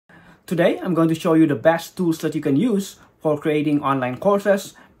Today, I'm going to show you the best tools that you can use for creating online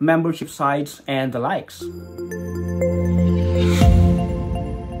courses, membership sites, and the likes.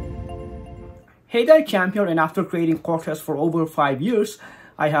 Hey there, champion, and after creating courses for over 5 years,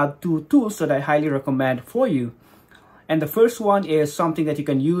 I have 2 tools that I highly recommend for you. And the first one is something that you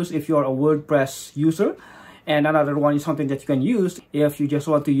can use if you're a WordPress user, and another one is something that you can use if you just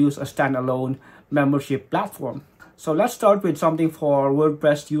want to use a standalone membership platform. So let's start with something for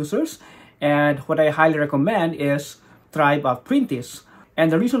WordPress users, and what I highly recommend is Thrive Apprentice.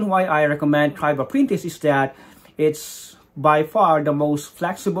 And the reason why I recommend Thrive Apprentice is that it's by far the most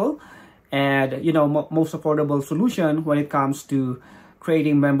flexible and most affordable solution when it comes to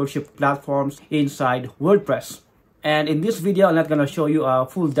creating membership platforms inside WordPress. And in this video, I'm not going to show you a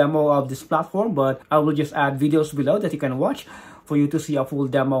full demo of this platform, but I will just add videos below that you can watch for you to see a full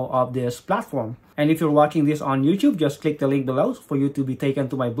demo of this platform. And if you're watching this on YouTube, just click the link below for you to be taken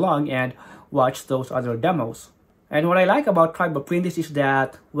to my blog and watch those other demos. And what I like about Thrive Apprentice is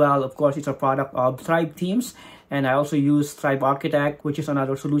that, well, of course, it's a product of Thrive Themes. And I also use Thrive Architect, which is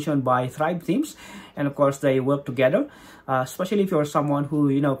another solution by Thrive Themes. And of course, they work together, especially if you're someone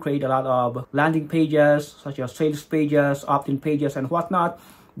who, create a lot of landing pages, such as sales pages, opt-in pages, and whatnot,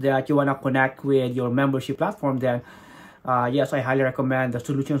 that you want to connect with your membership platform, then yes, I highly recommend the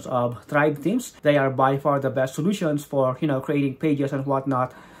solutions of Thrive Themes. They are by far the best solutions for, creating pages and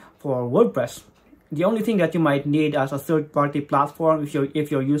whatnot for WordPress. The only thing that you might need as a third-party platform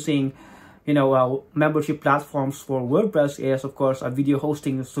if you're using membership platforms for WordPress is, of course, a video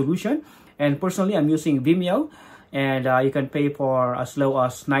hosting solution. And personally, I'm using Vimeo, and you can pay for as low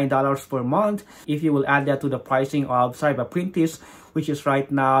as $9 per month if you will add that to the pricing of Thrive Apprentice, which is right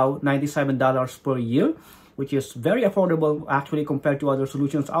now $97 per year, which is very affordable actually compared to other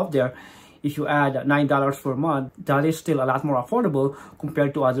solutions out there. If you add $9 per month, that is still a lot more affordable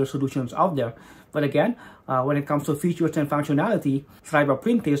compared to other solutions out there. But again, when it comes to features and functionality, Thrive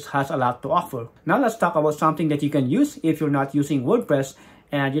Apprentice has a lot to offer. Now let's talk about something that you can use if you're not using WordPress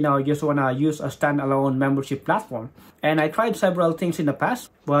and you just want to use a standalone membership platform. And I tried several things in the past,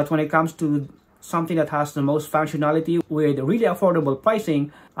 but when it comes to something that has the most functionality with really affordable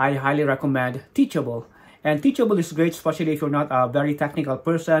pricing, I highly recommend Teachable. And Teachable is great, especially if you're not a very technical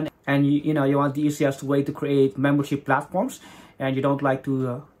person and you want the easiest way to create membership platforms and you don't like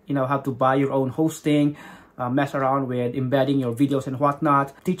to have to buy your own hosting, mess around with embedding your videos and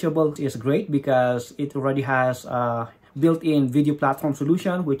whatnot. Teachable is great because it already has a built-in video platform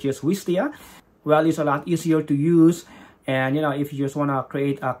solution, which is Wistia. Well, it's a lot easier to use. And if you just want to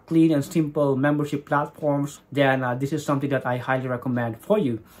create a clean and simple membership platforms, then this is something that I highly recommend for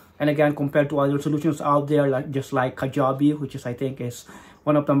you. And again, compared to other solutions out there, just like Kajabi, which I think is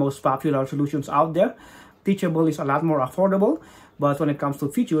one of the most popular solutions out there, Teachable is a lot more affordable, but when it comes to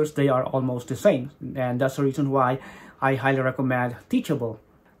features, they are almost the same. And that's the reason why I highly recommend Teachable.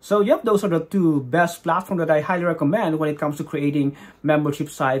 So yep, those are the 2 best platforms that I highly recommend when it comes to creating membership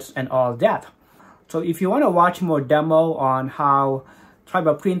sites and all that. So if you want to watch more demo on how Thrive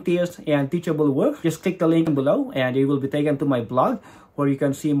Apprentice and Teachable work, just click the link below and you will be taken to my blog where you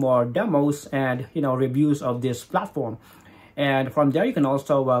can see more demos and reviews of this platform. And from there, you can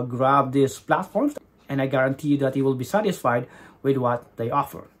also grab these platforms, and I guarantee you that you will be satisfied with what they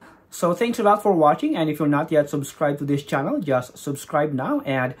offer. So thanks a lot for watching, and if you're not yet subscribed to this channel, just subscribe now,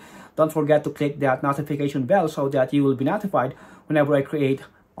 and don't forget to click that notification bell so that you will be notified whenever I create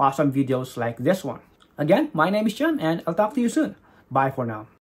awesome videos like this one. Again, my name is John, and I'll talk to you soon. Bye for now.